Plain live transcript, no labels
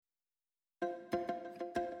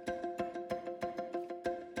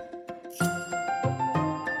I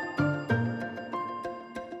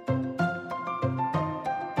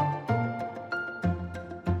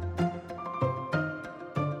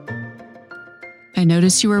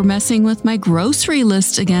noticed you were messing with my grocery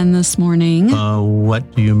list again this morning.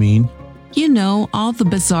 What do you mean? You know, all the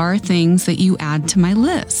bizarre things that you add to my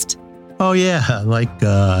list. Oh, yeah, like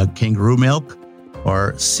kangaroo milk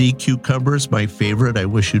or sea cucumbers, my favorite. I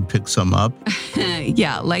wish you'd pick some up.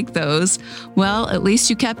 Yeah, like those. Well, at least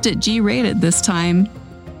you kept it G-rated this time.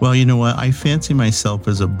 Well, you know what? I fancy myself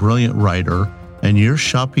as a brilliant writer, and your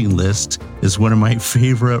shopping list is one of my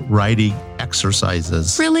favorite writing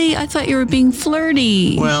exercises. Really? I thought you were being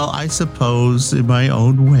flirty. Well, I suppose in my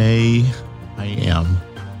own way, I am.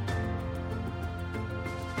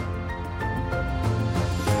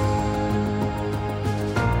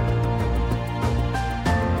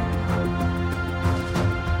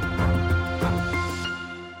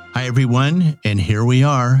 Hi, everyone, and here we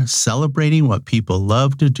are celebrating what people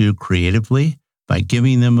love to do creatively by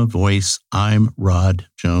giving them a voice. I'm Rod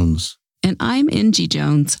Jones. And I'm Angie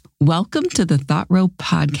Jones. Welcome to the Thought Row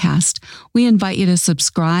Podcast. We invite you to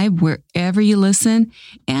subscribe wherever you listen,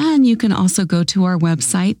 and you can also go to our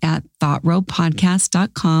website at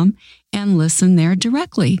thoughtrowpodcast.com and listen there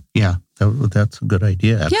directly. Yeah, that's a good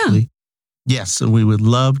idea, actually. Yeah. Yes, and we would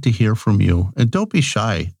love to hear from you. And don't be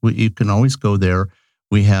shy. You can always go there.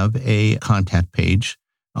 We have a contact page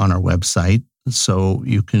on our website, so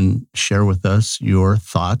you can share with us your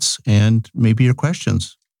thoughts and maybe your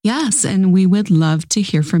questions. Yes, and we would love to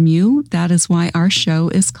hear from you. That is why our show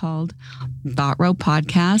is called Thought Row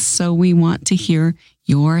Podcast. So we want to hear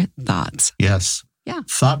your thoughts. Yes. Yeah.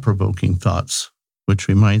 Thought-provoking thoughts, which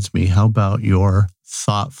reminds me, how about your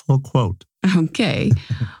thoughtful quote? Okay.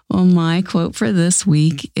 Well, my quote for this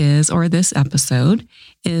week this episode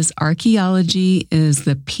is, archaeology is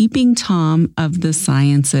the peeping Tom of the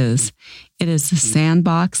sciences. It is the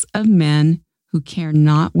sandbox of men who care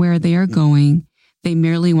not where they are going. They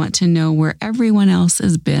merely want to know where everyone else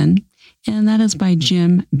has been. And that is by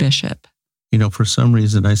Jim Bishop. You know, for some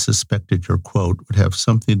reason, I suspected your quote would have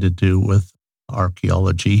something to do with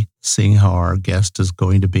archaeology, seeing how our guest is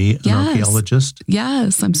going to be an archaeologist.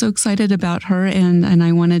 Yes, I'm so excited about her. And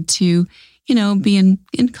I wanted to, be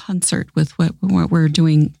in concert with what we're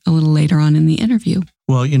doing a little later on in the interview.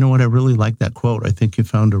 Well, you know what? I really like that quote. I think you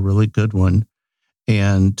found a really good one.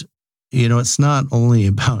 And it's not only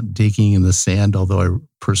about digging in the sand, although I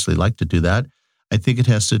personally like to do that. I think it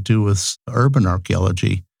has to do with urban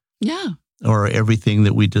archaeology. Yeah. Or everything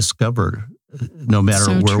that we discover, no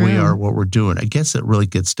matter where we are, what we're doing. I guess it really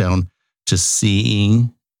gets down to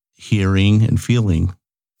seeing, hearing, and feeling.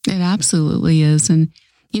 It absolutely is. And,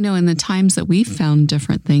 in the times that we've found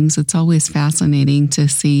different things, it's always fascinating to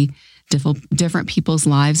see different people's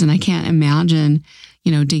lives. And I can't imagine,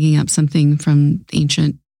 digging up something from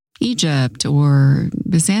ancient Egypt or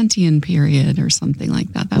Byzantine period or something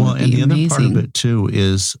like that. That would be amazing. And the other part of it too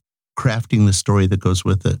is crafting the story that goes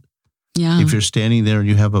with it. Yeah. If you're standing there and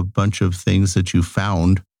you have a bunch of things that you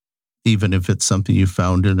found, even if it's something you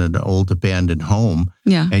found in an old abandoned home,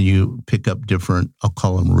 and you pick up different, I'll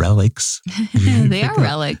call them relics. They are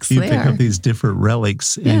relics. You pick up these different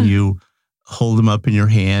relics and you hold them up in your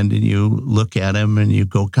hand and you look at them and you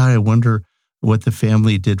go, God, I wonder what the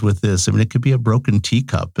family did with this. I mean, it could be a broken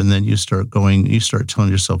teacup. And then you start telling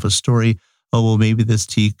yourself a story. Oh, well, maybe this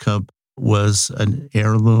teacup was an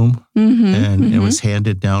heirloom and it was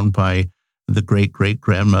handed down by the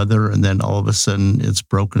great-great-grandmother. And then all of a sudden it's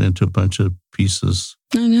broken into a bunch of pieces.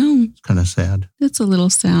 I know. It's kind of sad. It's a little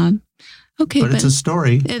sad. Okay. But it's a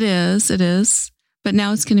story. It is. But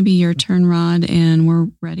now it's going to be your turn, Rod, and we're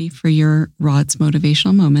ready for your Rod's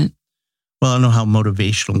motivational moment. Well, I don't know how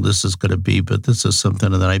motivational this is going to be, but this is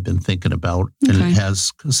something that I've been thinking about. Okay. And it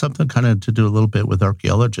has something kind of to do a little bit with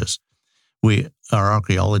archaeologists.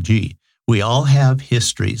 Archaeology. We all have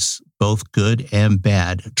histories, both good and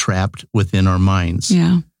bad, trapped within our minds.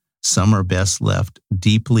 Yeah. Some are best left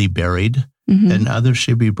deeply buried, and others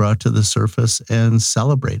should be brought to the surface and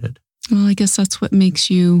celebrated. Well, I guess that's what makes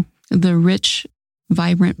you the rich,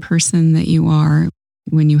 vibrant person that you are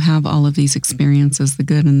when you have all of these experiences, the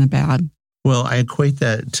good and the bad. Well, I equate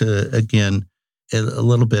that to, again, a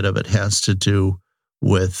little bit of it has to do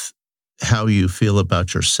with how you feel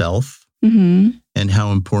about yourself and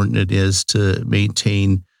how important it is to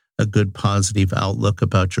maintain a good, positive outlook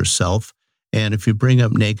about yourself. And if you bring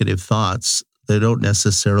up negative thoughts, they don't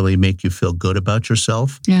necessarily make you feel good about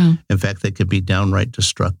yourself. Yeah. In fact, they could be downright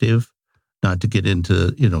destructive. Not to get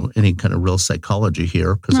into, any kind of real psychology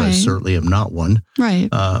here, because I certainly am not one. Right.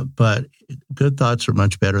 But good thoughts are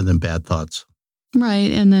much better than bad thoughts.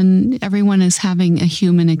 Right. And then everyone is having a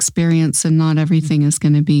human experience and not everything is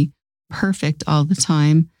going to be perfect all the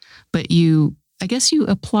time. But I guess you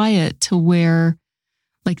apply it to where,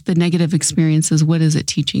 like the negative experiences, what is it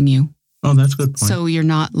teaching you? Oh, that's a good point. So you're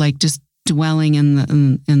not like just dwelling in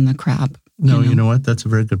the crap. No, you know what? That's a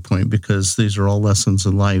very good point, because these are all lessons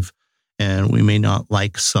in life and we may not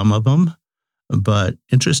like some of them. But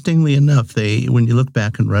interestingly enough, when you look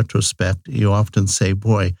back in retrospect, you often say,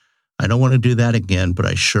 boy, I don't want to do that again, but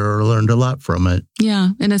I sure learned a lot from it. Yeah.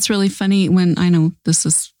 And it's really funny when I know this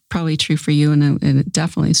is probably true for you, and it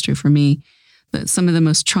definitely is true for me, that some of the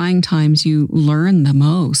most trying times you learn the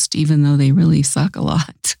most, even though they really suck a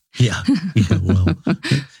lot. Yeah. Well,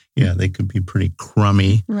 yeah, they could be pretty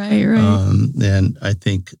crummy. Right. And I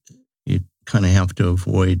think you kind of have to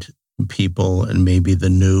avoid people and maybe the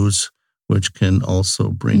news, which can also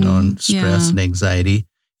bring on stress and anxiety.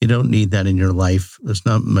 You don't need that in your life. There's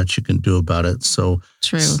not much you can do about it. So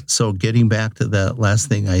true. So getting back to that last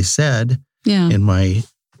thing I said in my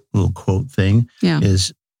little quote thing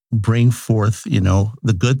is bring forth,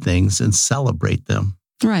 the good things and celebrate them.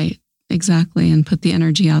 Right. Exactly. And put the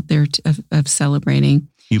energy out there of celebrating.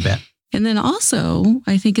 You bet. And then also,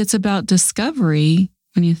 I think it's about discovery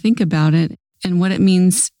when you think about it and what it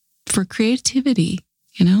means for creativity,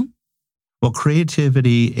 Well,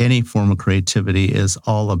 creativity, any form of creativity, is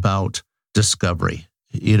all about discovery.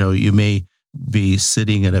 You may be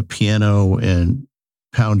sitting at a piano and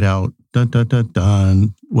pound out dun dun dun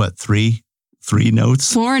dun. What, three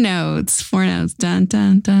notes? Four notes. Dun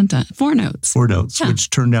dun dun dun. Four notes, which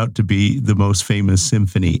turned out to be the most famous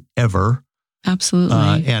symphony ever. Absolutely.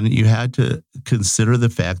 And you had to consider the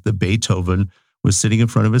fact that Beethoven was sitting in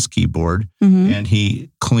front of his keyboard and he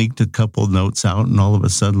clinked a couple notes out, and all of a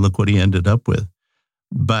sudden, look what he ended up with.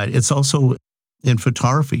 But it's also in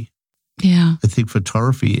photography. Yeah. I think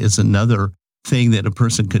photography is another thing that a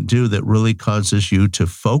person can do that really causes you to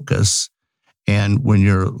focus. And when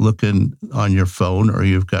you're looking on your phone or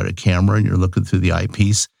you've got a camera and you're looking through the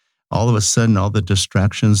eyepiece, all of a sudden, all the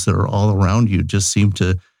distractions that are all around you just seem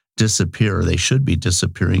to disappear. They should be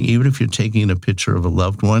disappearing. Even if you're taking a picture of a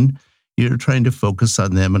loved one, you're trying to focus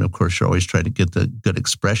on them. And of course, you're always trying to get the good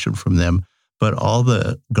expression from them. But all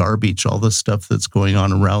the garbage, all the stuff that's going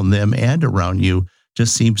on around them and around you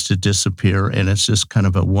just seems to disappear. And it's just kind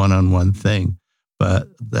of a one-on-one thing. But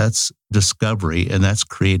that's discovery, and that's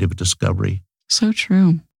creative discovery. So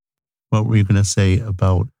true. What were you going to say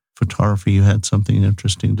about photography? You had something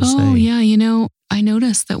interesting to say. Oh, yeah. I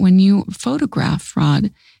noticed that when you photograph,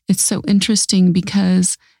 Rod, it's so interesting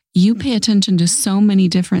because you pay attention to so many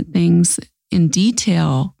different things in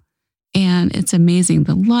detail. And it's amazing,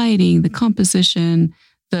 the lighting, the composition,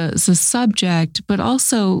 the subject, but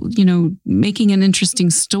also, making an interesting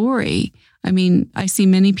story. I mean, I see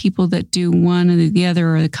many people that do one or the other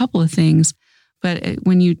or a couple of things, but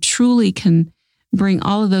when you truly can bring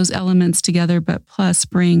all of those elements together, but plus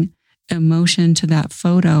bring emotion to that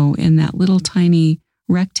photo in that little tiny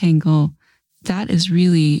rectangle, that is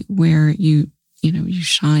really where you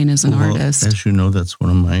shine as an artist. As you know, that's one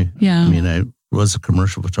of my, I was a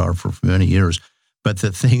commercial photographer for many years, but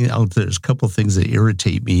there's a couple of things that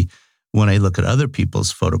irritate me when I look at other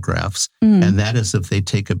people's photographs. And that is if they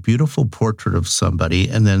take a beautiful portrait of somebody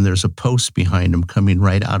and then there's a post behind them coming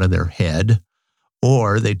right out of their head,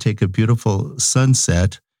 or they take a beautiful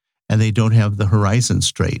sunset and they don't have the horizon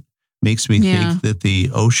straight. Makes me think that the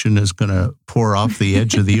ocean is going to pour off the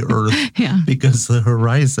edge of the earth because the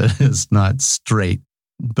horizon is not straight.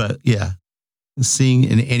 But seeing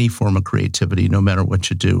in any form of creativity, no matter what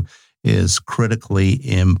you do, is critically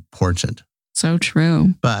important. So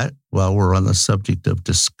true. But while we're on the subject of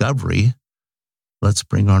discovery, let's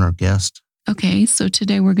bring on our guest. Okay, so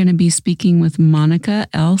today we're going to be speaking with Monica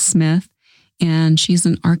L. Smith, and she's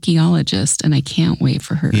an archaeologist, and I can't wait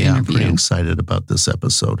for her interview. I'm pretty excited about this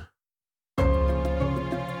episode.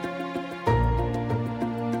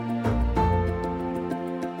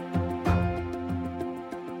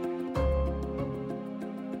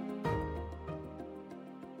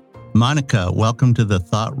 Monica, welcome to the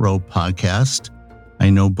Thought Row podcast. I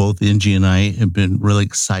know both Angie and I have been really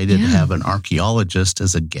excited to have an archaeologist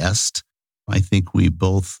as a guest. I think we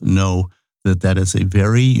both know that is a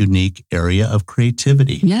very unique area of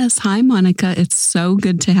creativity. Yes. Hi, Monica. It's so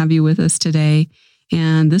good to have you with us today.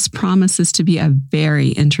 And this promises to be a very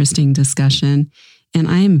interesting discussion. And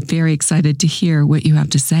I am very excited to hear what you have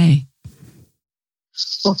to say.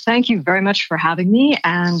 Well, thank you very much for having me,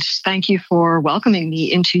 and thank you for welcoming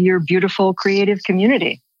me into your beautiful creative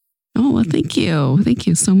community. Oh, well, thank you. Thank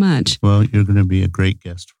you so much. Well, you're going to be a great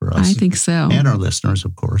guest for us. I think so. And our listeners,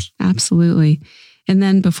 of course. Absolutely. And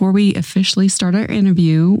then before we officially start our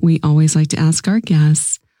interview, we always like to ask our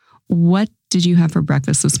guests, what did you have for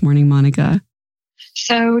breakfast this morning, Monica?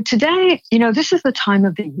 So today, this is the time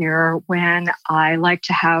of the year when I like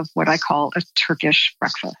to have what I call a Turkish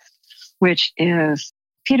breakfast, which is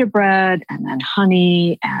pita bread and then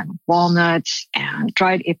honey and walnuts and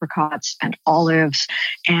dried apricots and olives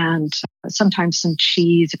and sometimes some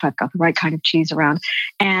cheese if I've got the right kind of cheese around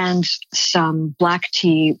and some black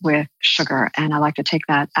tea with sugar. And I like to take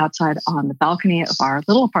that outside on the balcony of our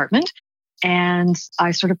little apartment. And I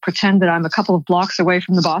sort of pretend that I'm a couple of blocks away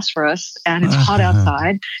from the Bosphorus and it's hot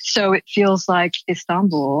outside. So it feels like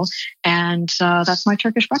Istanbul. And that's my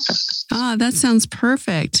Turkish breakfast. Ah, that sounds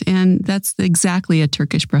perfect. And that's exactly a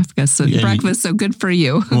Turkish breakfast. So, so good for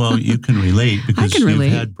you. Well, you can relate because you've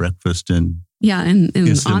had breakfast in and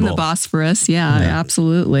on the Bosphorus. Yeah,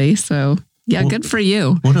 absolutely. So good for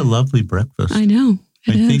you. What a lovely breakfast. I know.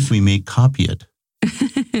 I think we may copy it.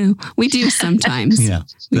 We do sometimes. Yeah,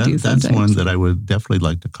 that's one that I would definitely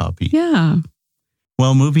like to copy. Yeah.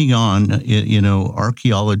 Well, moving on,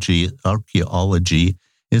 archaeology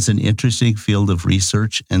is an interesting field of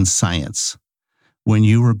research and science. When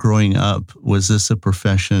you were growing up, was this a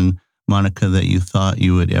profession, Monica, that you thought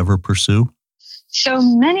you would ever pursue? So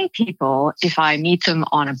many people, if I meet them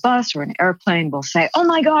on a bus or an airplane, will say, "Oh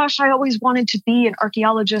my gosh, I always wanted to be an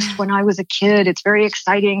archaeologist when I was a kid. It's very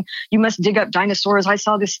exciting. You must dig up dinosaurs. I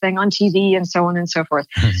saw this thing on TV," and so on and so forth.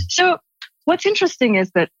 So what's interesting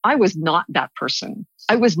is that I was not that person.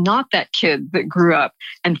 I was not that kid that grew up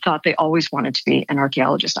and thought they always wanted to be an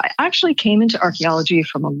archaeologist. I actually came into archaeology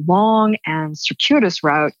from a long and circuitous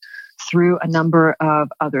route through a number of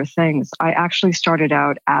other things. I actually started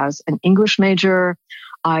out as an English major.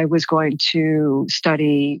 I was going to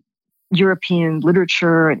study European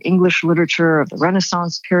literature and English literature of the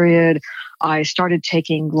Renaissance period. I started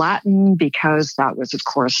taking Latin because that was, of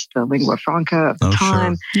course, the lingua franca of the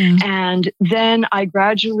time. Sure. And then I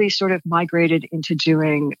gradually sort of migrated into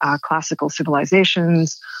doing classical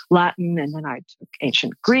civilizations, Latin, and then I took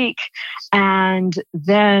ancient Greek. And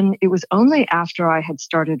then it was only after I had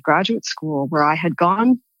started graduate school where I had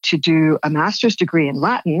gone to do a master's degree in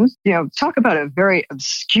Latin. Talk about a very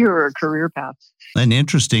obscure career path. An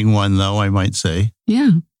interesting one, though, I might say. Yeah.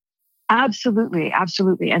 Absolutely,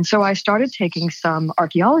 absolutely. And so I started taking some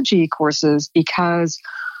archaeology courses because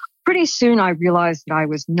pretty soon I realized that I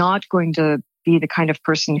was not going to be the kind of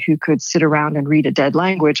person who could sit around and read a dead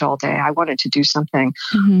language all day. I wanted to do something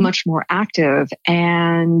much more active.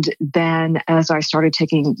 And then as I started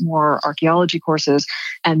taking more archaeology courses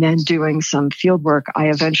and then doing some field work, I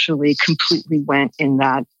eventually completely went in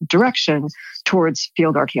that direction towards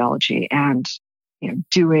field archaeology and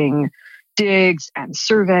doing digs and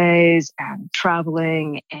surveys and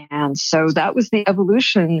traveling. And so that was the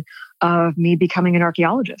evolution of me becoming an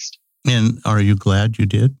archaeologist. And are you glad you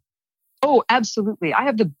did? Oh, absolutely. I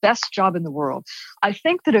have the best job in the world. I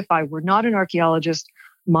think that if I were not an archaeologist,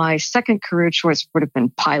 my second career choice would have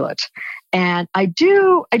been pilot. And I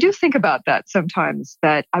do think about that sometimes,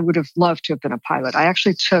 that I would have loved to have been a pilot. I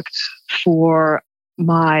actually took for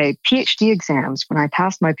my PhD exams, when I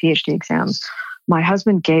passed my PhD exams, my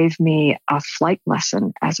husband gave me a flight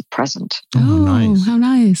lesson as a present. Oh, nice. How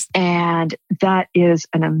nice. And that is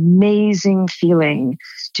an amazing feeling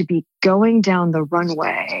to be going down the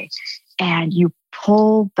runway and you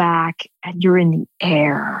pull back and you're in the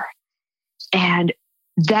air. And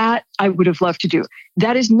that I would have loved to do.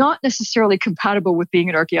 That is not necessarily compatible with being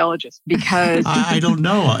an archaeologist because I don't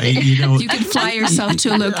know. You could fly yourself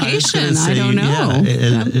to a location. I don't know.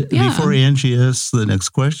 Before Angie asks the next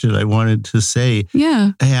question, I wanted to say,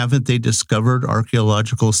 haven't they discovered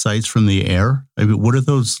archaeological sites from the air? I mean, what are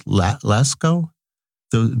those Lascaux?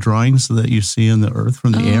 The drawings that you see in the earth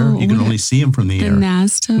from the air, you can only see them from the air. The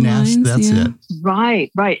Nazca lines, that's it.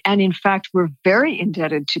 Right. And in fact, we're very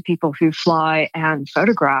indebted to people who fly and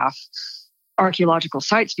photograph archaeological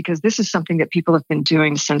sites because this is something that people have been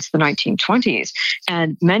doing since the 1920s.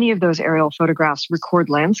 And many of those aerial photographs record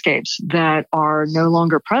landscapes that are no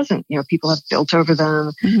longer present. People have built over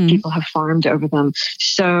them, people have farmed over them.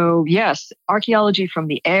 So yes, archaeology from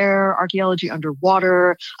the air, archaeology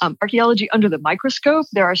underwater, archaeology under the microscope.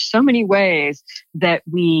 There are so many ways that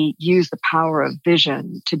we use the power of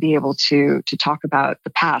vision to be able to talk about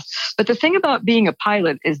the past. But the thing about being a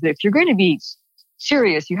pilot is that if you're going to be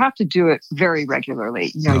serious, you have to do it very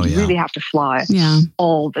regularly. You really have to fly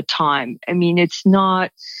all the time. I mean, it's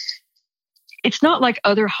not it's not like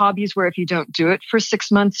other hobbies where if you don't do it for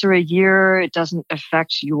 6 months or a year, it doesn't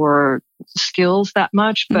affect your skills that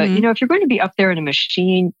much. But, if you're going to be up there in a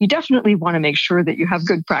machine, you definitely want to make sure that you have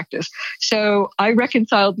good practice. So I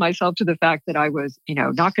reconciled myself to the fact that I was,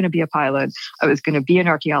 not going to be a pilot. I was going to be an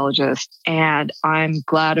archaeologist. And I'm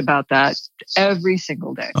glad about that every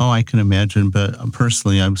single day. Oh, I can imagine. But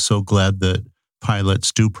personally, I'm so glad that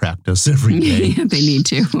pilots do practice every day. Yeah, they need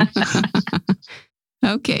to.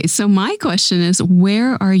 Okay, so my question is,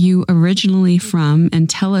 where are you originally from? And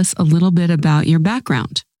tell us a little bit about your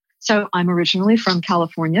background. So I'm originally from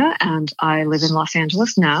California and I live in Los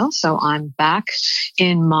Angeles now. So I'm back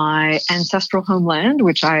in my ancestral homeland,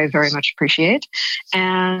 which I very much appreciate.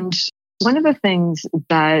 And one of the things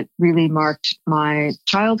that really marked my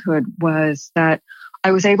childhood was that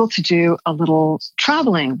I was able to do a little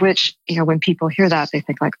traveling, which, when people hear that, they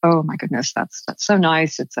think like, oh my goodness, that's so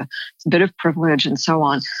nice. It's a bit of privilege and so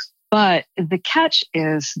on. But the catch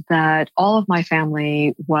is that all of my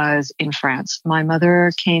family was in France. My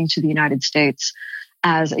mother came to the United States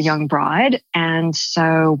as a young bride. And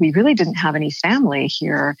so we really didn't have any family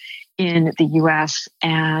here in the US.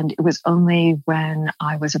 And it was only when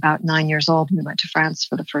I was about 9 years old, and we went to France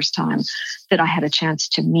for the first time, that I had a chance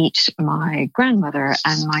to meet my grandmother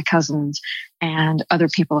and my cousins and other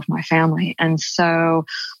people of my family. And so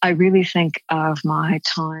I really think of my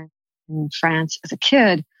time in France as a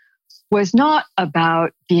kid was not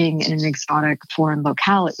about being in an exotic foreign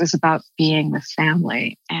locale. It was about being with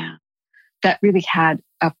family. And that really had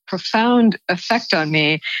a profound effect on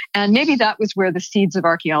me. And maybe that was where the seeds of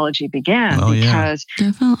archaeology began. Because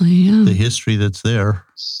definitely, yeah. The history that's there.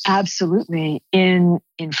 Absolutely. In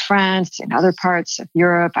France, in other parts of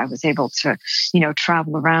Europe, I was able to,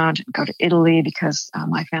 travel around and go to Italy because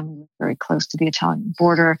my family was very close to the Italian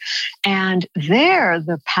border. And there,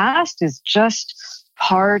 the past is just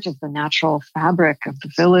part of the natural fabric of the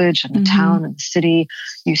village and the town and the city.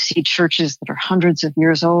 You see churches that are hundreds of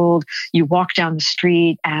years old. You walk down the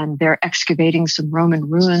street and they're excavating some Roman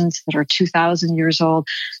ruins that are 2,000 years old.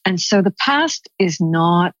 And so the past is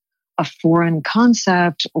not a foreign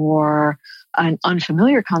concept or an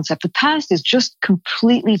unfamiliar concept. The past is just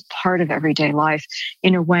completely part of everyday life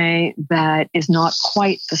in a way that is not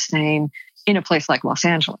quite the same in a place like Los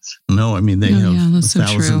Angeles. No, I mean, they have so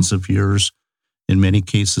thousands of years. In many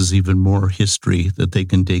cases, even more history that they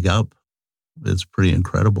can dig up. It's pretty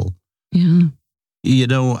incredible. Yeah. You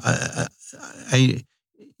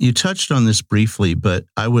touched on this briefly, but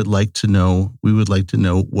we would like to know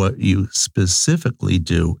what you specifically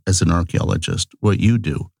do as an archaeologist, what you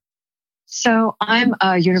do. So I'm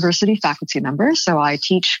a university faculty member, so I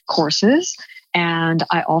teach courses. And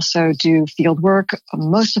I also do field work.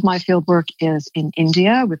 Most of my field work is in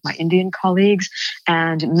India with my Indian colleagues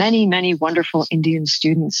and many, many wonderful Indian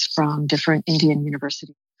students from different Indian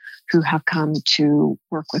universities who have come to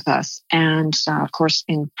work with us. And of course,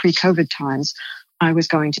 in pre-COVID times, I was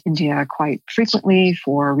going to India quite frequently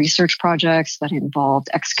for research projects that involved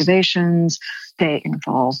excavations, they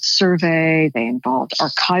involved survey, they involved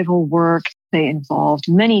archival work. They involved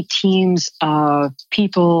many teams of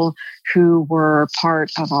people who were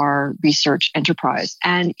part of our research enterprise.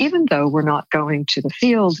 And even though we're not going to the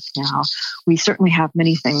field now, we certainly have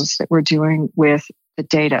many things that we're doing with the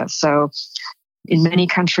data. So in many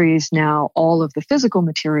countries now, all of the physical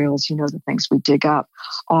materials, the things we dig up,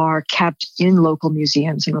 are kept in local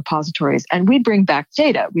museums and repositories. And we bring back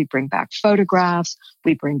data. We bring back photographs.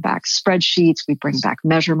 We bring back spreadsheets. We bring back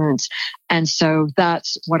measurements. And so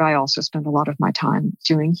that's what I also spend a lot of my time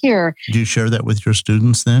doing here. Do you share that with your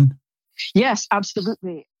students then? Yes,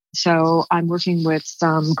 absolutely. So I'm working with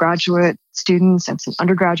some graduate students and some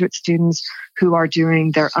undergraduate students who are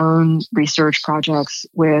doing their own research projects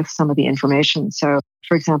with some of the information. So,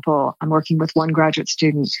 for example, I'm working with one graduate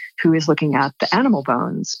student who is looking at the animal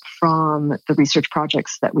bones from the research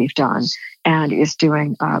projects that we've done and is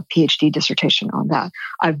doing a PhD dissertation on that.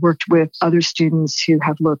 I've worked with other students who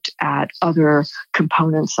have looked at other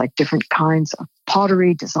components like different kinds of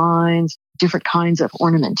pottery designs, different kinds of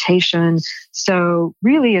ornamentation. So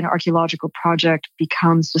really an archaeological project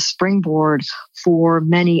becomes the springboard for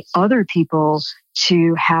many other people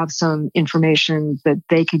to have some information that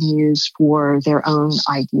they can use for their own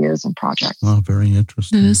ideas and projects. Oh, very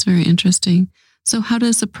interesting. That is very interesting. So how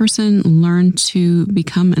does a person learn to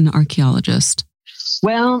become an archaeologist?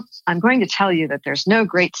 Well, I'm going to tell you that there's no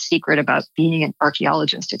great secret about being an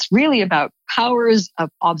archaeologist. It's really about powers of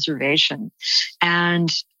observation. And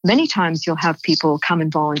many times you'll have people come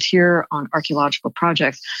and volunteer on archaeological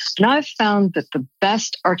projects. And I've found that the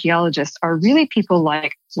best archaeologists are really people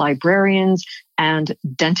like librarians and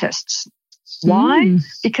dentists. Why?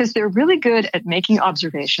 Because they're really good at making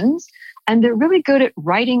observations and they're really good at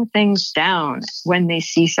writing things down when they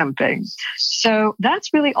see something. So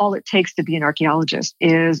that's really all it takes to be an archaeologist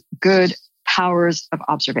is good powers of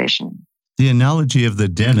observation. The analogy of the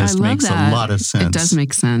dentist makes a lot of sense. It does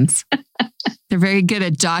make sense. They're very good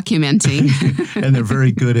at documenting. And they're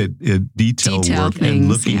very good at detail work things, and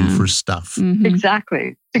looking for stuff. Mm-hmm.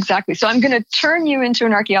 Exactly. So I'm going to turn you into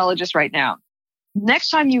an archaeologist right now. Next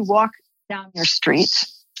time you walk down your street,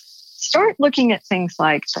 start looking at things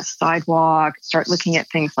like the sidewalk, start looking at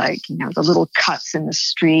things like, the little cuts in the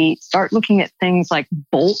street, start looking at things like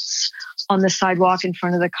bolts on the sidewalk in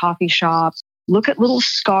front of the coffee shop. Look at little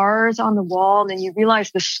scars on the wall, and then you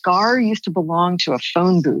realize the scar used to belong to a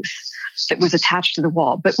phone booth that was attached to the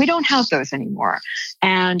wall, but we don't have those anymore.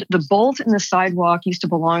 And the bolt in the sidewalk used to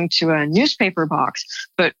belong to a newspaper box,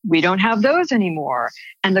 but we don't have those anymore.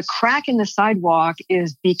 And the crack in the sidewalk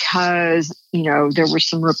is because, there were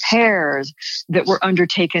some repairs that were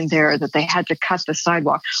undertaken there that they had to cut the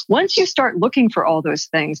sidewalk. Once you start looking for all those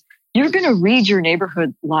things, you're going to read your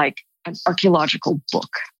neighborhood like an archaeological book.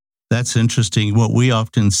 That's interesting. What we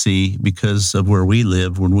often see because of where we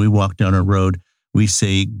live, when we walk down a road, we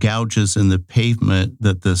say gouges in the pavement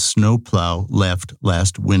that the snowplow left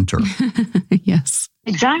last winter. Yes.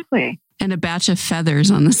 Exactly. And a batch of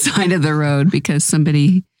feathers on the side of the road because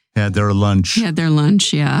somebody had their lunch.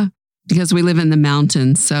 Yeah. Because we live in the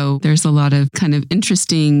mountains. So there's a lot of kind of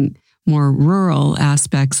interesting, more rural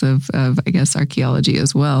aspects of I guess, archaeology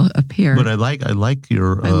as well up here. But I like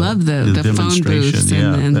your I love the phone booths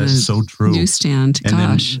and that's the so true. Newsstand.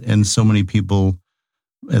 Gosh. And so many people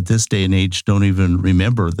at this day and age don't even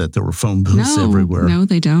remember that there were phone booths everywhere. No,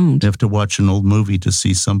 they don't. They have to watch an old movie to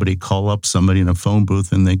see somebody call up somebody in a phone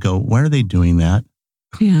booth and they go, why are they doing that?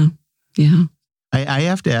 Yeah. I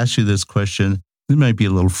have to ask you this question. It might be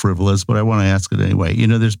a little frivolous, but I want to ask it anyway.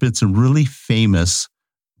 There's been some really famous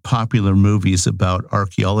popular movies about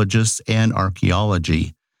archaeologists and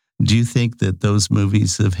archaeology. Do you think that those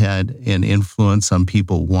movies have had an influence on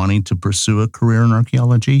people wanting to pursue a career in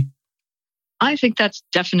archaeology? I think that's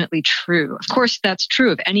definitely true. Of course, that's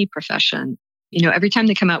true of any profession. Every time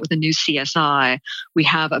they come out with a new CSI, we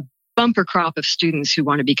have a bumper crop of students who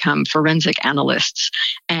want to become forensic analysts.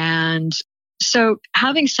 And so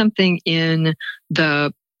having something in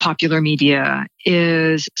the popular media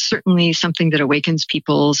is certainly something that awakens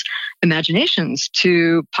people's imaginations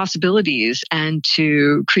to possibilities and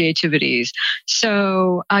to creativities.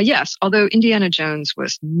 So yes, although Indiana Jones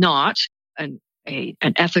was not an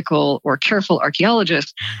ethical or careful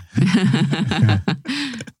archaeologist,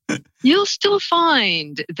 you'll still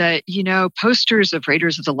find that, posters of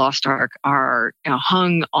Raiders of the Lost Ark are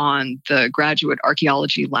hung on the graduate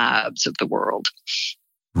archaeology labs of the world.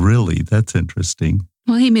 Really? That's interesting.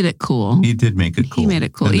 Well, he made it cool. He did make it cool. He made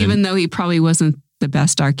it cool, even though he probably wasn't the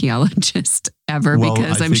best archaeologist ever,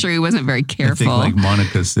 because I'm sure he wasn't very careful. I think, like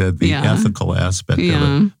Monica said, the ethical aspect of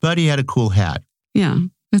it. But he had a cool hat. Yeah,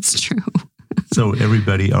 that's true. So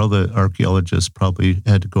all the archaeologists probably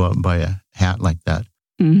had to go out and buy a hat like that.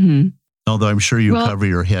 Mm-hmm. Although I'm sure you cover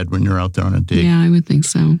your head when you're out there on a dig. Yeah, I would think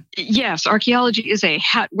so. Yes, archaeology is a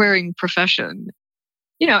hat-wearing profession.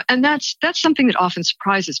 And that's something that often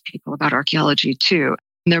surprises people about archaeology too.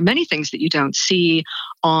 And there are many things that you don't see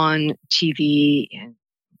on TV and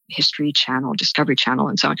History Channel, Discovery Channel,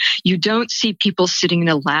 and so on. You don't see people sitting in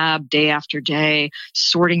a lab day after day,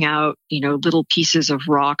 sorting out, little pieces of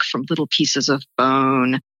rock from little pieces of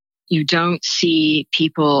bone. You don't see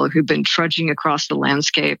people who've been trudging across the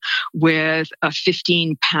landscape with a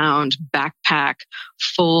 15-pound backpack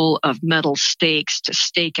full of metal stakes to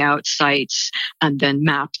stake out sites and then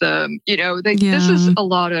map them. This is a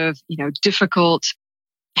lot of, difficult,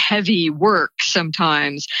 heavy work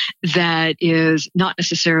sometimes that is not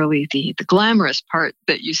necessarily the glamorous part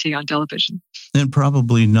that you see on television. And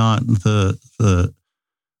probably not the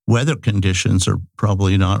weather conditions are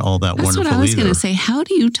probably not all that wonderful either. That's what I was going to say. How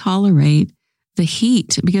do you tolerate the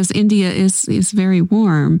heat? Because India is very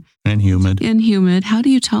warm. And humid. How do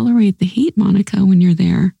you tolerate the heat, Monica, when you're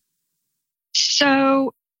there?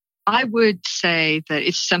 So I would say that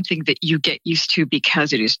it's something that you get used to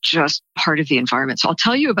because it is just part of the environment. So I'll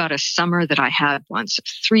tell you about a summer that I had once,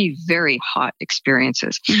 3 very hot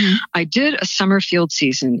experiences. Mm-hmm. I did a summer field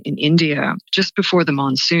season in India just before the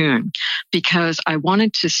monsoon because I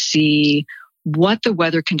wanted to see what the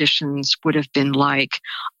weather conditions would have been like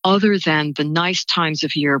other than the nice times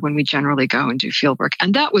of year when we generally go and do field work.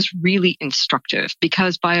 And that was really instructive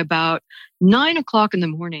because by about 9 o'clock in the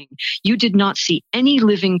morning, you did not see any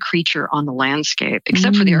living creature on the landscape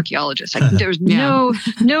except for the archaeologists. There was no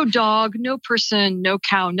dog, no person, no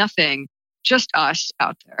cow, nothing. just us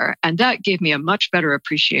out there. And that gave me a much better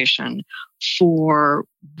appreciation for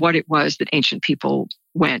what it was that ancient people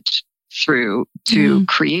went through to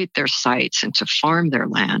create their sites and to farm their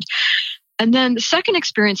land. And then the second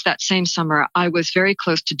experience that same summer, I was very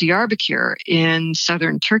close to Diyarbakir in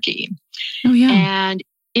southern Turkey. Oh, yeah. And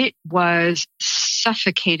it was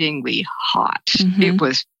suffocatingly hot. It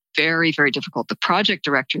was very, very difficult. The project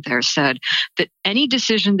director there said that any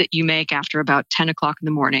decision that you make after about 10 o'clock in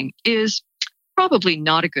the morning is probably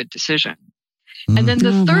not a good decision. And then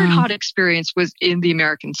the third hot experience was in the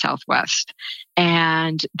American Southwest.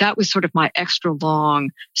 And that was sort of my extra long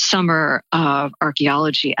summer of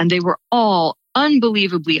archaeology. And they were all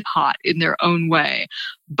unbelievably hot in their own way.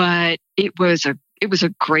 But it was a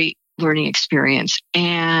great learning experience.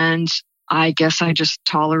 And I guess I just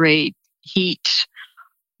tolerate heat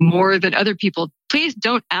more than other people. Please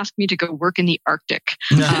don't ask me to go work in the Arctic.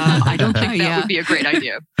 I don't think that would be a great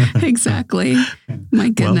idea. Exactly. My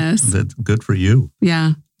goodness. Well, that's good for you.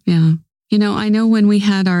 Yeah. Yeah. You know, I know when we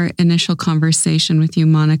had our initial conversation with you,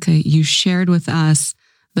 Monica, you shared with us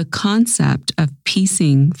the concept of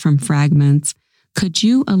piecing from fragments. Could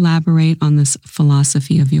you elaborate on this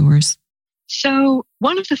philosophy of yours? So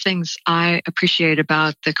one of the things I appreciate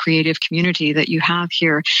about the creative community that you have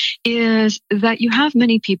here is that you have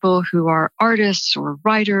many people who are artists or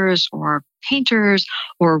writers or painters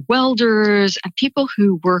or welders and people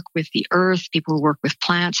who work with the earth, people who work with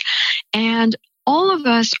plants. And all of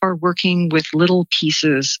us are working with little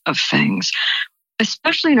pieces of things.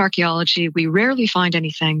 Especially in archaeology, we rarely find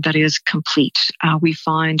anything that is complete. We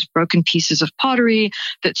find broken pieces of pottery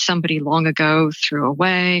that somebody long ago threw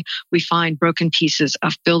away. We find broken pieces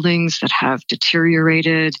of buildings that have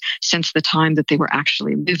deteriorated since the time that they were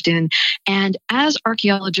actually lived in. And as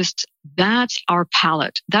archaeologists, that's our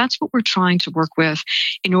palette. That's what we're trying to work with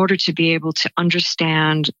in order to be able to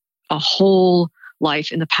understand a whole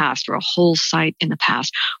life in the past or a whole site in the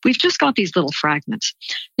past. We've just got these little fragments.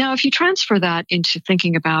 Now, if you transfer that into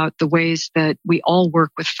thinking about the ways that we all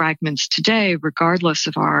work with fragments today, regardless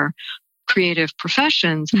of our creative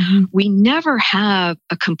professions, we never have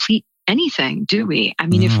a complete anything, do we? I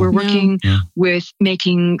mean, if we're working with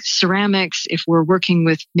making ceramics, if we're working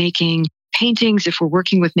with making paintings, if we're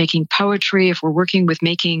working with making poetry, if we're working with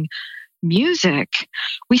making music,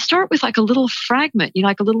 we start with like a little fragment,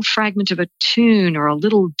 like a little fragment of a tune or a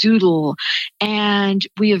little doodle, and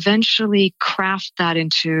we eventually craft that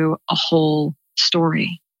into a whole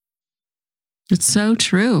story. It's so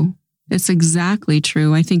true. It's exactly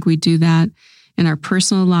true. I think we do that in our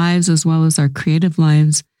personal lives as well as our creative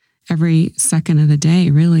lives every second of the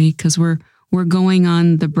day, really, because we're going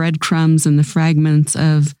on the breadcrumbs and the fragments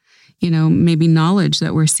of maybe knowledge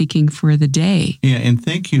that we're seeking for the day. Yeah, and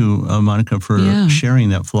thank you, Monica, for sharing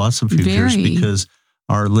that philosophy of yours, because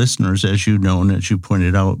our listeners, as you know, and as you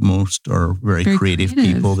pointed out, most are very creative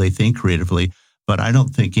people. They think creatively, but I don't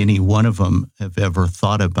think any one of them have ever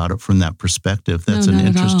thought about it from that perspective. That's an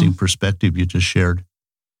interesting perspective you just shared.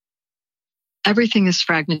 Everything is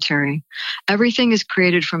fragmentary. Everything is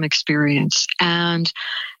created from experience. And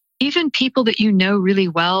even people that you know really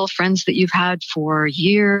well, friends that you've had for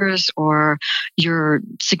years, or your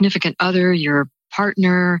significant other, your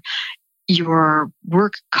partner, your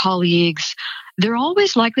work colleagues, they're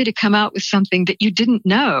always likely to come out with something that you didn't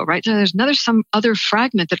know, right? So there's some other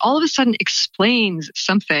fragment that all of a sudden explains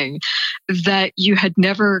something that you had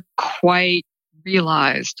never quite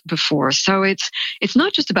realized before. So it's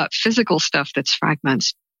not just about physical stuff that's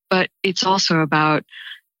fragments, but it's also about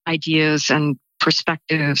ideas and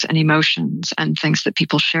perspectives and emotions and things that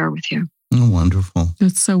people share with you. Oh, wonderful.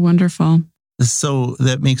 That's so wonderful. So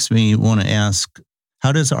that makes me want to ask,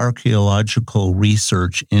 how does archaeological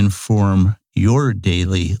research inform your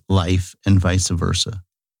daily life and vice versa?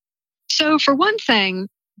 So for one thing,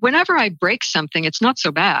 whenever I break something, it's not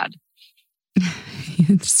so bad.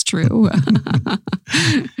 It's true.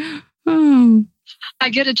 Oh. I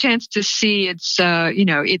get a chance to see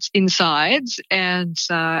its insides and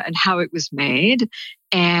how it was made.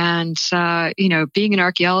 And, being an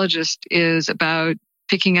archaeologist is about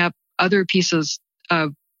picking up other pieces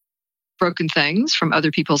of broken things from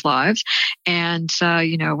other people's lives. And,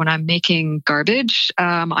 when I'm making garbage,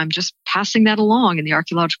 I'm just passing that along in the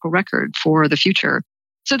archaeological record for the future.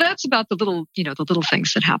 So that's about the little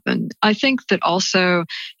things that happen. I think that also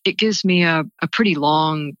it gives me a pretty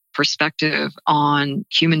long perspective on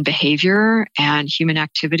human behavior and human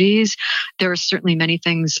activities. There are certainly many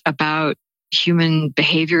things about human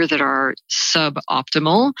behavior that are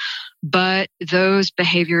suboptimal, but those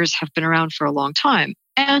behaviors have been around for a long time.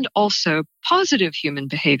 and also positive human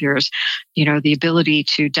behaviors. The ability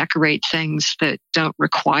to decorate things that don't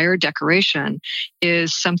require decoration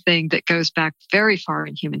is something that goes back very far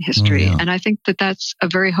in human history. Oh, yeah. And I think that that's a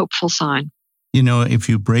very hopeful sign. If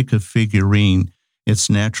you break a figurine, it's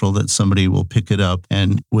natural that somebody will pick it up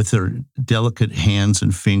and with their delicate hands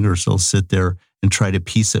and fingers, they'll sit there and try to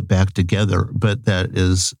piece it back together. But that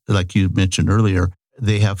is, like you mentioned earlier,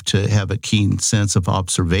 they have to have a keen sense of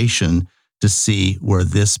observation to see where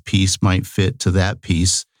this piece might fit to that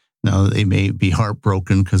piece. Now, they may be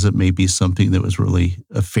heartbroken because it may be something that was really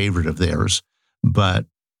a favorite of theirs, but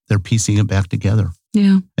they're piecing it back together.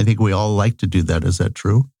 Yeah. I think we all like to do that. Is that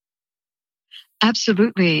true?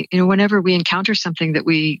 Absolutely. Whenever we encounter something that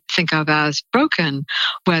we think of as broken,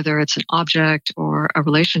 whether it's an object or a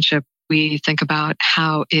relationship, we think about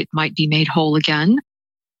how it might be made whole again.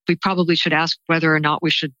 We probably should ask whether or not we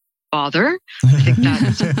should bother. I think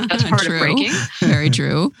that's part of breaking. Very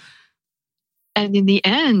true. And in the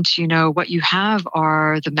end, what you have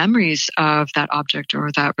are the memories of that object or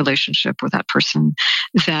that relationship or that person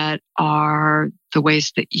that are the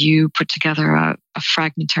ways that you put together a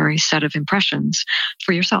fragmentary set of impressions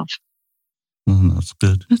for yourself. That's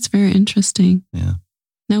good. That's very interesting. Yeah.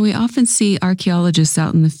 Now, we often see archaeologists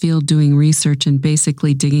out in the field doing research and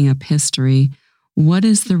basically digging up history. What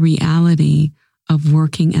is the reality of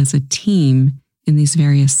working as a team in these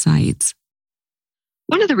various sites?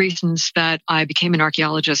 One of the reasons that I became an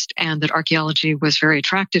archaeologist and that archaeology was very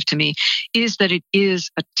attractive to me is that it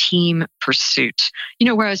is a team pursuit.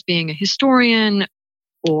 Whereas being a historian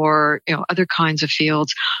or other kinds of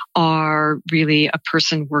fields are really a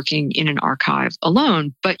person working in an archive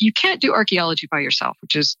alone. But you can't do archaeology by yourself,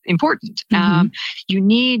 which is important. Mm-hmm. You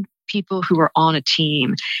need people who are on a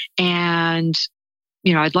team. And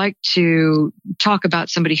I'd like to talk about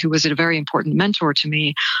somebody who was a very important mentor to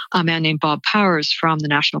me, a man named Bob Powers from the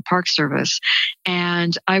National Park Service.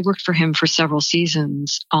 And I worked for him for several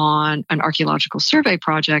seasons on an archaeological survey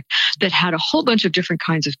project that had a whole bunch of different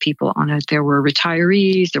kinds of people on it. There were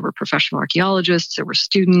retirees, there were professional archaeologists, there were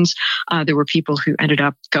students, there were people who ended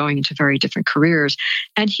up going into very different careers.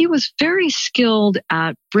 And he was very skilled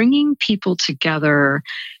at bringing people together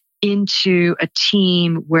into a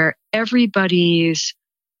team where everybody's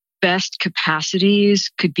best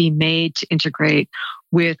capacities could be made to integrate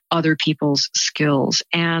with other people's skills.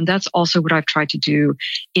 And that's also what I've tried to do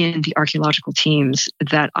in the archaeological teams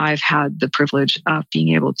that I've had the privilege of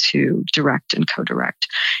being able to direct and co-direct.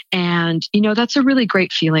 And, that's a really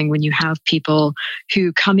great feeling when you have people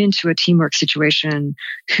who come into a teamwork situation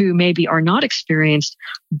who maybe are not experienced,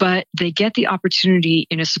 but they get the opportunity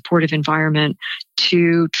in a supportive environment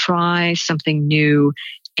to try something new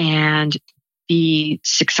and be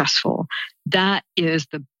successful. That is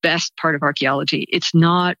the best part of archaeology. It's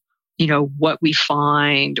not, what we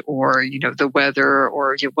find or, the weather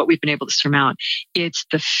or what we've been able to surmount. It's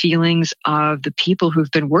the feelings of the people who've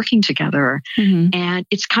been working together. Mm-hmm. And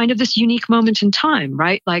it's kind of this unique moment in time,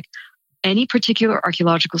 right? Like any particular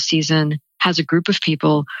archaeological season has a group of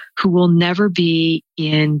people who will never be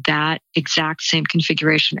in that exact same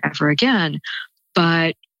configuration ever again.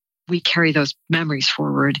 But we carry those memories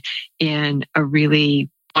forward in a really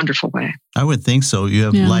wonderful way. I would think so. You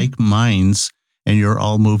have like minds and you're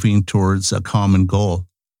all moving towards a common goal.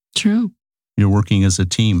 True. You're working as a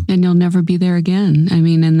team. And you'll never be there again. I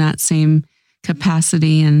mean, in that same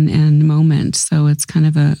capacity and moment. So it's kind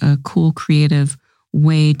of a cool, creative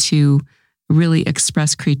way to really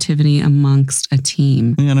express creativity amongst a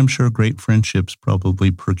team. And I'm sure great friendships probably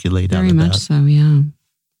percolate out of that. Very much so, yeah.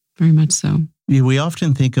 Very much so. Yeah, we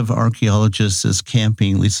often think of archaeologists as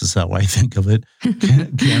camping, at least that's how I think of it,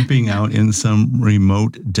 camping out in some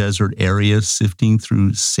remote desert area, sifting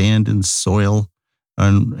through sand and soil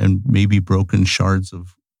and maybe broken shards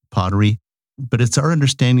of pottery. But it's our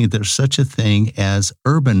understanding there's such a thing as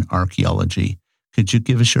urban archaeology. Could you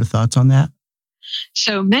give us your thoughts on that?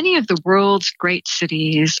 So many of the world's great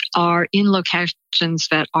cities are in locations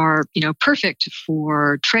that are, perfect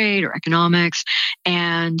for trade or economics.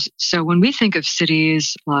 And so when we think of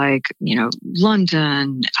cities like,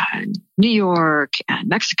 London, New York, and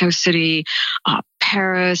Mexico City,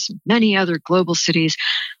 Paris, many other global cities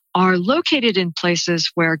are located in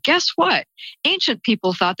places where, guess what? Ancient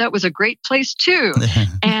people thought that was a great place too.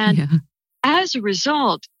 And as a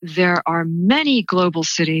result, there are many global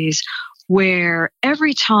cities where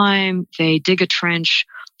every time they dig a trench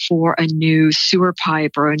for a new sewer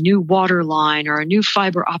pipe or a new water line or a new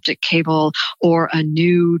fiber optic cable or a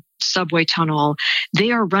new subway tunnel,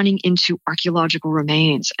 they are running into archaeological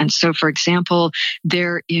remains. And so, for example,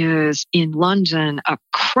 there is in London a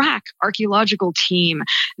crack archaeological team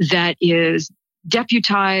that is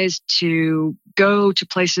deputized to go to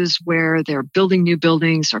places where they're building new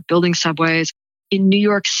buildings or building subways. In New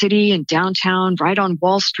York City and downtown, right on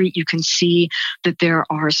Wall Street, you can see that there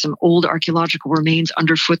are some old archaeological remains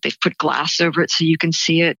underfoot. They've put glass over it so you can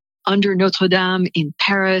see it. Under Notre Dame in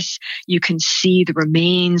Paris, you can see the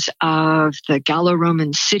remains of the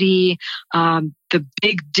Gallo-Roman city. The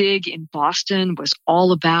Big Dig in Boston was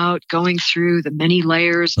all about going through the many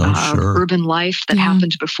layers of urban life that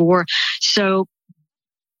happened before. So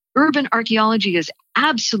urban archaeology is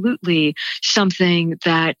absolutely something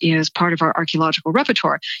that is part of our archaeological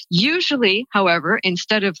repertoire. Usually, however,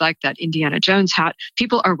 instead of like that Indiana Jones hat,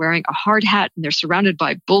 people are wearing a hard hat and they're surrounded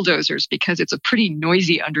by bulldozers because it's a pretty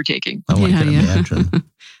noisy undertaking. Oh, I can imagine.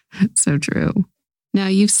 So true. Now,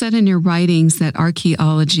 you've said in your writings that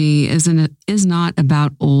archaeology is not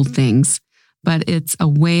about old things, but it's a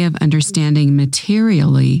way of understanding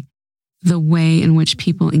materially the way in which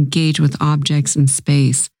people engage with objects in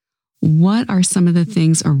space. What are some of the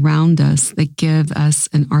things around us that give us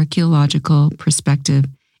an archaeological perspective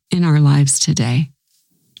in our lives today?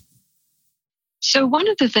 So one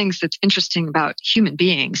of the things that's interesting about human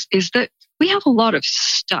beings is that we have a lot of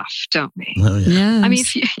stuff, don't we? Oh, yeah.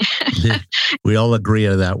 Yes. I mean, we all agree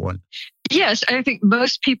on that one. Yes, I think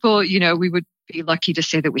most people, we would be lucky to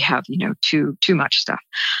say that we have, too much stuff.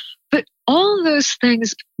 But all those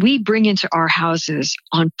things we bring into our houses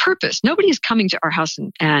on purpose. Nobody is coming to our house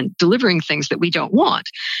and delivering things that we don't want.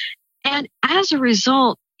 And as a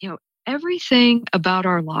result, everything about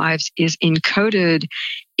our lives is encoded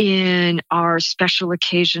in our special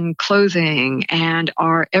occasion clothing and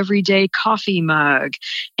our everyday coffee mug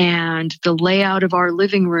and the layout of our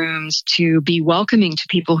living rooms to be welcoming to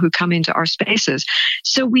people who come into our spaces.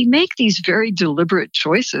 So we make these very deliberate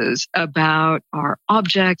choices about our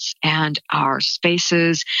objects and our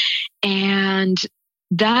spaces. And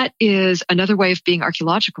that is another way of being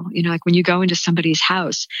archaeological. Like when you go into somebody's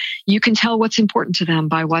house, you can tell what's important to them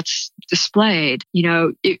by what's displayed.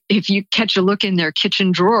 If you catch a look in their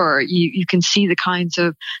kitchen drawer, you can see the kinds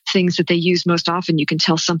of things that they use most often. You can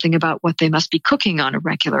tell something about what they must be cooking on a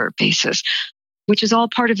regular basis, which is all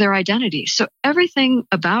part of their identity. So everything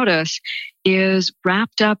about us is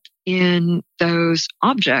wrapped up in those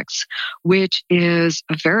objects, which is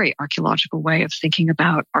a very archaeological way of thinking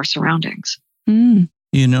about our surroundings. Mm.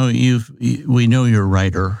 We know you're a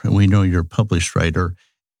writer, and we know you're a published writer,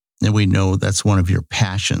 and we know that's one of your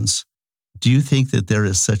passions. Do you think that there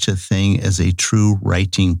is such a thing as a true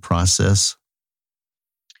writing process?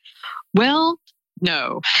 Well,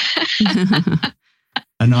 no.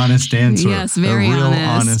 An honest answer. Yes, very a real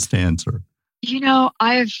honest answer.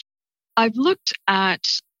 I've looked at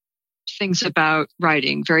things about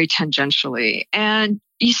writing very tangentially, and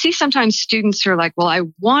you see sometimes students who are like, well, I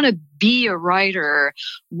want to be a writer.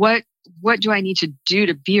 What do I need to do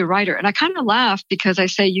to be a writer? And I kind of laugh because I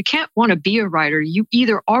say, you can't want to be a writer. You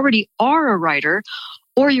either already are a writer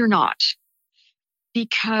or you're not.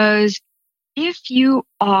 Because if you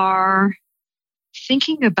are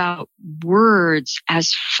thinking about words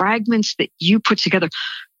as fragments that you put together,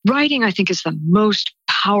 writing, I think, is the most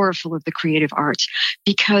powerful of the creative arts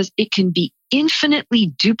because it can be infinitely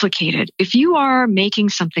duplicated. If you are making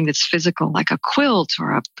something that's physical, like a quilt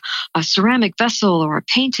or a ceramic vessel or a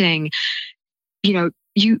painting, you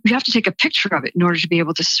have to take a picture of it in order to be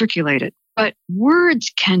able to circulate it. But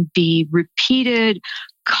words can be repeated,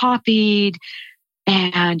 copied,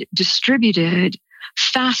 and distributed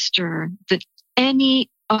faster than any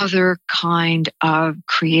other kind of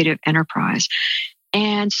creative enterprise.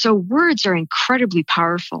 And so words are incredibly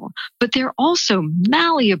powerful, but they're also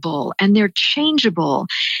malleable and they're changeable.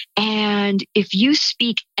 And if you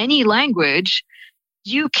speak any language,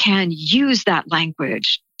 you can use that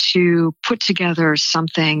language to put together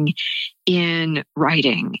something in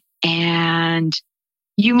writing. And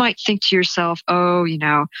you might think to yourself, oh,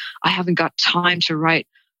 I haven't got time to write.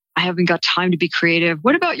 I haven't got time to be creative.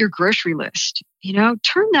 What about your grocery list?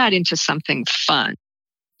 Turn that into something fun.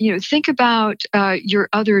 Think about your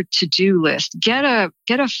other to-do list. Get a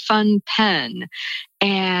fun pen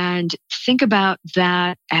and think about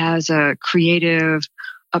that as a creative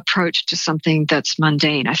approach to something that's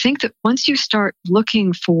mundane. I think that once you start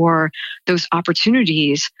looking for those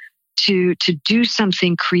opportunities to do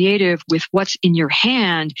something creative with what's in your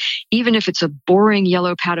hand, even if it's a boring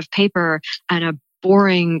yellow pad of paper and a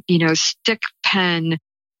boring, stick pen,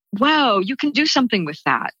 wow, you can do something with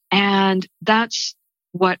that. And that's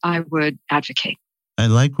what I would advocate. I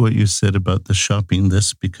like what you said about the shopping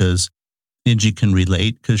list because Angie can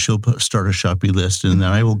relate because she'll start a shopping list and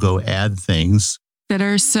then I will go add things that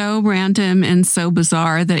are so random and so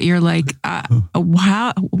bizarre that you're like,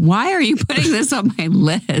 wow, why are you putting this on my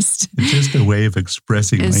list? It's just a way of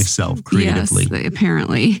expressing myself creatively. Yes,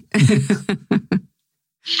 apparently.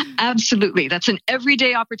 Absolutely. That's an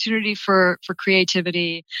everyday opportunity for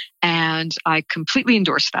creativity. And I completely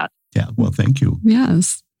endorse that. Yeah. Well, thank you.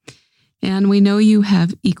 Yes. And we know you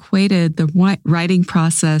have equated the writing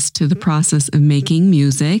process to the process of making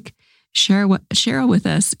music. Share with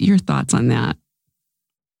us your thoughts on that.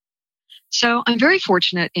 So I'm very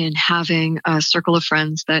fortunate in having a circle of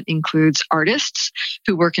friends that includes artists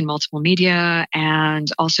who work in multiple media and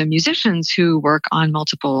also musicians who work on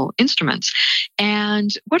multiple instruments. And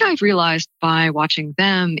what I've realized by watching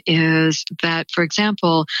them is that, for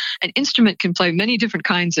example, an instrument can play many different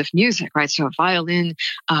kinds of music, right? So a violin,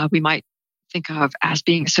 we might think of as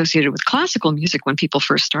being associated with classical music when people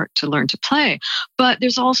first start to learn to play. But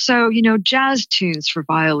there's also, jazz tunes for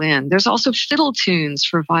violin. There's also fiddle tunes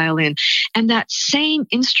for violin. And that same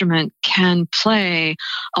instrument can play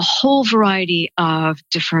a whole variety of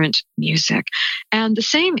different music. And the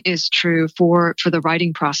same is true for the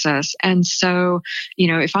writing process. And so,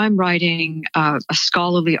 if I'm writing a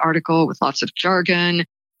scholarly article with lots of jargon,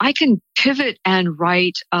 I can pivot and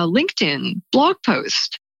write a LinkedIn blog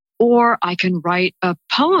post. Or I can write a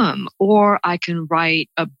poem, or I can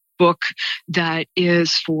write a book that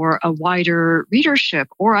is for a wider readership,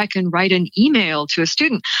 or I can write an email to a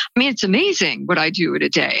student. I mean, it's amazing what I do in a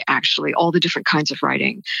day, actually, all the different kinds of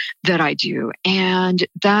writing that I do. And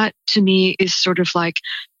that to me is sort of like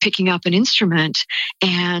picking up an instrument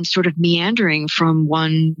and sort of meandering from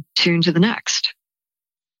one tune to the next.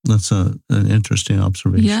 That's an interesting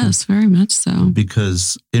observation. Yes, very much so.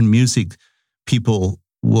 Because in music, people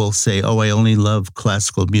will say, oh, I only love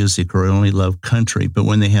classical music or I only love country. But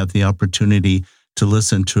when they have the opportunity to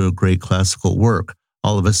listen to a great classical work,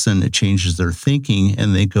 all of a sudden it changes their thinking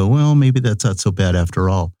and they go, well, maybe that's not so bad after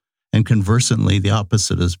all. And conversely, the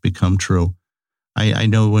opposite has become true. I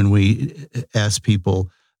know when we ask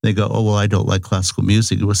people, they go, oh, well, I don't like classical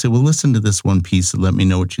music. We'll say, well, listen to this one piece and let me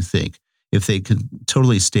know what you think. If they can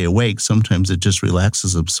totally stay awake, sometimes it just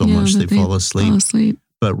relaxes them so much they fall asleep.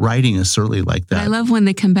 But writing is certainly like that. But I love when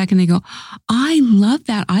they come back and they go, I love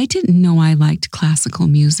that. I didn't know I liked classical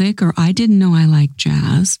music, or I didn't know I liked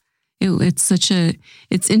jazz.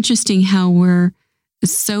 It's interesting how we're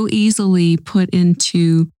so easily put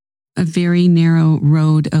into a very narrow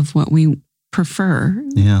road of what we prefer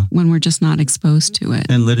when we're just not exposed to it.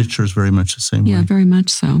 And literature is very much the same way. Yeah, very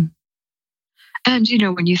much so. And,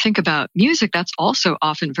 when you think about music, that's also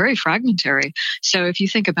often very fragmentary. So if you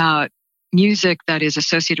think about music that is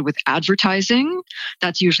associated with advertising,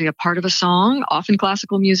 that's usually a part of a song, often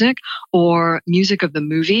classical music, or music of the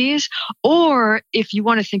movies. Or if you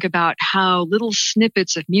want to think about how little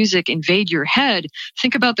snippets of music invade your head,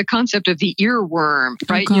 think about the concept of the earworm,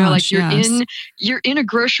 right? Oh gosh, you're in a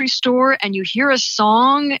grocery store and you hear a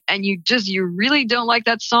song and you really don't like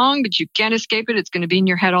that song, but you can't escape it. It's going to be in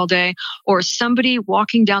your head all day. Or somebody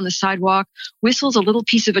walking down the sidewalk whistles a little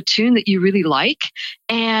piece of a tune that you really like,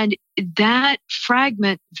 and that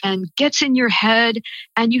fragment then gets in your head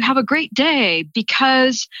and you have a great day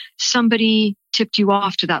because somebody tipped you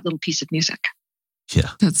off to that little piece of music.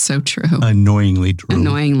 Yeah. That's so true. Annoyingly true.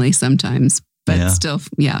 Annoyingly sometimes, but still,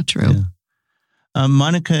 true. Yeah.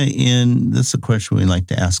 Monica, this is a question we like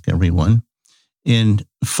to ask everyone. In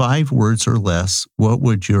 5 words or less, what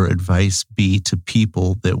would your advice be to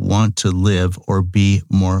people that want to live or be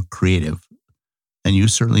more creative? And you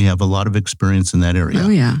certainly have a lot of experience in that area. Oh,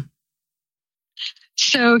 yeah.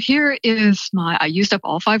 So here is I used up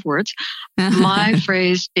all 5 words. My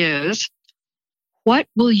phrase is, what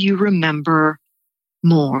will you remember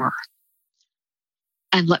more?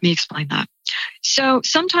 And let me explain that. So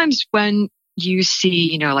sometimes when you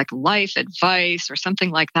see, like life advice or something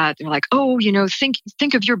like that, they're like, oh,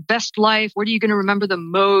 think of your best life. What are you going to remember the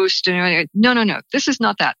most? No. This is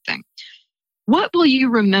not that thing. What will you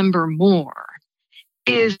remember more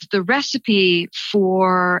is the recipe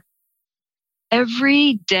for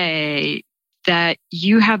every day that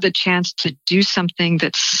you have the chance to do something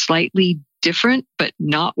that's slightly different, but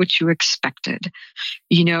not what you expected.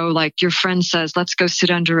 Like your friend says, let's go sit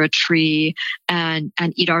under a tree and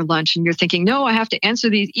eat our lunch. And you're thinking, no, I have to answer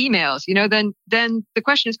these emails. Then the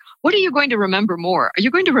question is, what are you going to remember more? Are you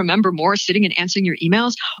going to remember more sitting and answering your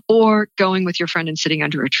emails or going with your friend and sitting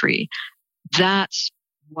under a tree? That's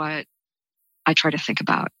what I try to think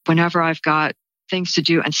about whenever I've got things to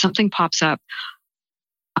do and something pops up.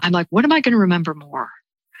 I'm like, what am I going to remember more?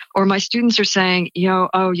 Or my students are saying,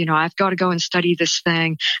 I've got to go and study this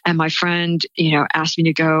thing. And my friend, asked me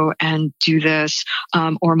to go and do this.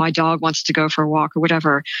 Or my dog wants to go for a walk or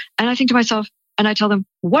whatever. And I think to myself, and I tell them,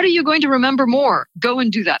 what are you going to remember more? Go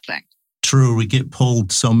and do that thing. True. We get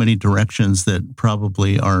pulled so many directions that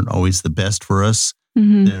probably aren't always the best for us.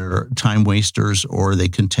 Mm-hmm. They're time wasters, or they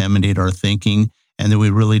contaminate our thinking. And then we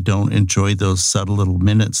really don't enjoy those subtle little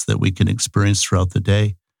minutes that we can experience throughout the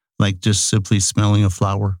day, like just simply smelling a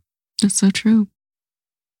flower. That's so true.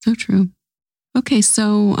 So true. Okay,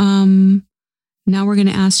 so now we're going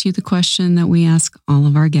to ask you the question that we ask all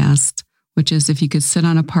of our guests, which is if you could sit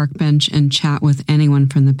on a park bench and chat with anyone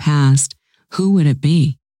from the past, who would it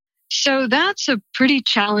be? So that's a pretty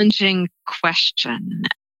challenging question.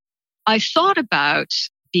 I thought about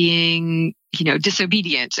being,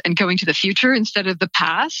 disobedient and going to the future instead of the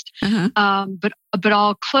past. Uh-huh. But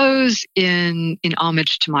I'll close in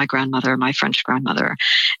homage to my grandmother, my French grandmother.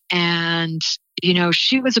 And,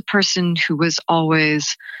 she was a person who was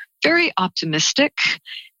always very optimistic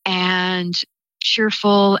and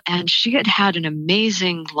cheerful, and she had an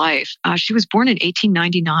amazing life. She was born in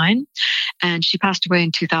 1899 and she passed away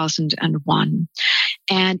in 2001.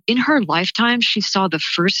 And in her lifetime, she saw the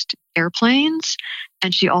first airplanes,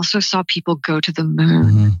 and she also saw people go to the moon.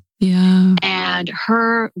 Mm-hmm. Yeah. And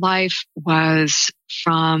her life was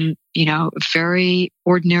from, a very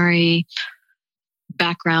ordinary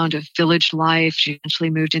background of village life. She eventually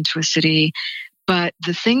moved into a city. But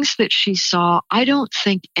the things that she saw, I don't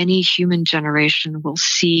think any human generation will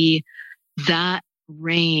see that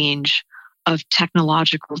range of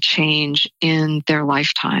technological change in their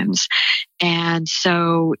lifetimes. And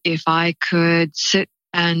so if I could sit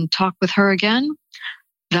and talk with her again,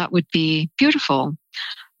 that would be beautiful.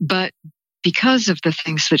 But because of the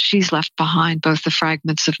things that she's left behind, both the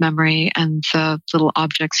fragments of memory and the little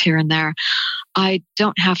objects here and there, I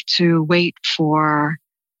don't have to wait for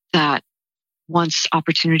that once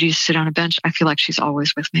opportunity to sit on a bench. I feel like she's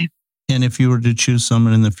always with me. And if you were to choose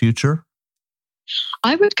someone in the future?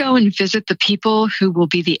 I would go and visit the people who will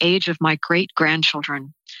be the age of my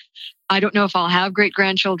great-grandchildren. I don't know if I'll have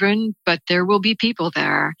great-grandchildren, but there will be people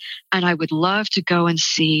there. And I would love to go and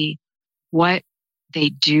see what they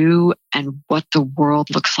do and what the world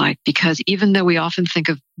looks like. Because even though we often think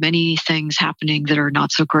of many things happening that are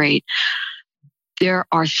not so great, there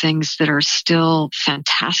are things that are still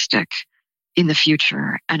fantastic in the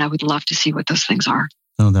future. And I would love to see what those things are.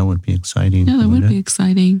 Oh, that would be exciting. Yeah, that would be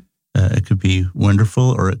exciting. It could be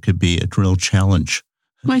wonderful, or it could be a real challenge.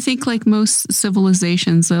 Well, I think like most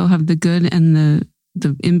civilizations, they'll have the good and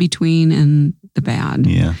the in-between and the bad.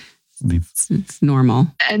 Yeah. It's normal.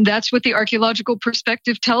 And that's what the archaeological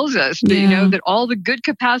perspective tells us, that, that all the good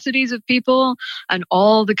capacities of people and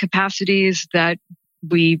all the capacities that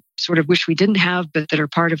we sort of wish we didn't have, but that are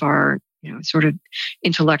part of our, sort of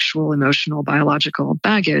intellectual, emotional, biological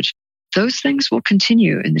baggage, those things will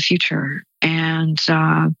continue in the future. And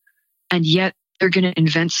yet they're going to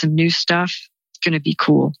invent some new stuff. It's going to be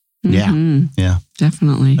cool. Yeah. Mm-hmm. Yeah.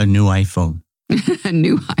 Definitely. A new iPhone. A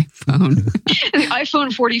new iPhone. The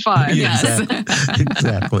iPhone 45. Yes.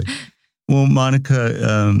 Exactly. Well,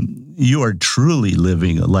 Monica, you are truly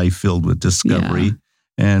living a life filled with discovery. Yeah.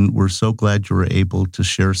 And we're so glad you were able to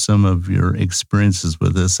share some of your experiences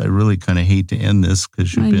with us. I really kind of hate to end this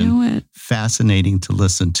because you've been fascinating to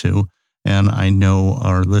listen to. And I know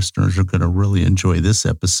our listeners are going to really enjoy this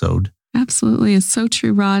episode. Absolutely. It's so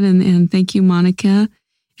true, Rod. And thank you, Monica.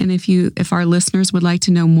 And if our listeners would like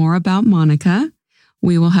to know more about Monica,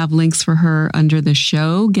 we will have links for her under the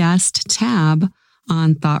show guest tab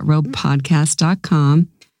on thoughtropepodcast.com.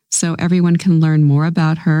 So everyone can learn more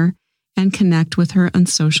about her and connect with her on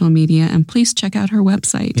social media. And please check out her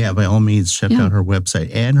website. Yeah, by all means, check out her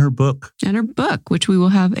website and her book. And her book, which we will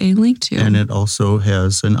have a link to. And it also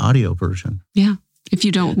has an audio version. Yeah. If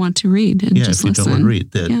you don't want to read and just listen. If you don't want to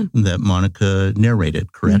read, that Monica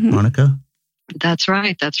narrated, correct, Monica? That's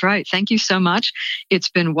right. That's right. Thank you so much. It's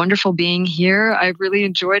been wonderful being here. I really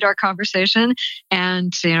enjoyed our conversation.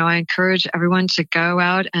 And, I encourage everyone to go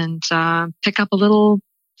out and pick up a little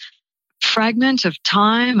fragment of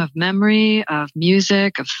time, of memory, of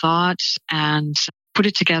music, of thought, and put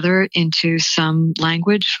it together into some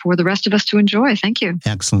language for the rest of us to enjoy. Thank you.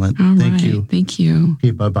 Excellent. Thank you. Thank you.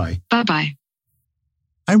 Okay, bye-bye. Bye-bye.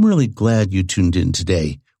 I'm really glad you tuned in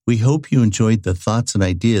today. We hope you enjoyed the thoughts and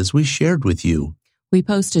ideas we shared with you. We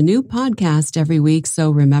post a new podcast every week,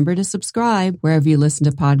 so remember to subscribe wherever you listen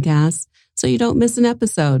to podcasts so you don't miss an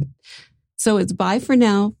episode. So it's bye for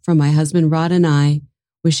now from my husband, Rod, and I,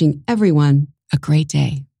 wishing everyone a great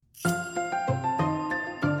day.